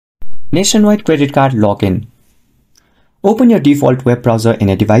Nationwide credit card login. Open your default web browser in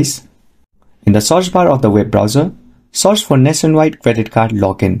a device. In the search bar of the web browser, search for Nationwide credit card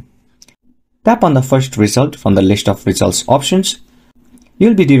login. Tap on the first result from the list of results options.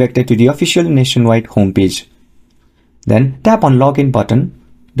 You'll be directed to the official Nationwide homepage. Then tap on Login button.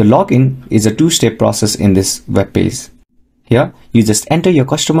 The login is a two-step process in this web page. Here, you just enter your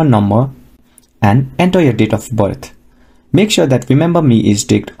customer number and enter your date of birth. Make sure that Remember Me is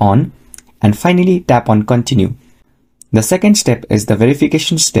ticked on and finally tap on Continue. The second step is the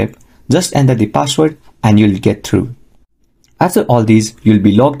verification step. Just enter the password and you'll get through. After all these, you'll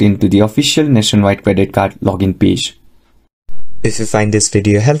be logged into the official Nationwide credit card login page. If you find this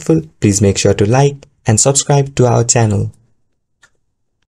video helpful, please make sure to like and subscribe to our channel.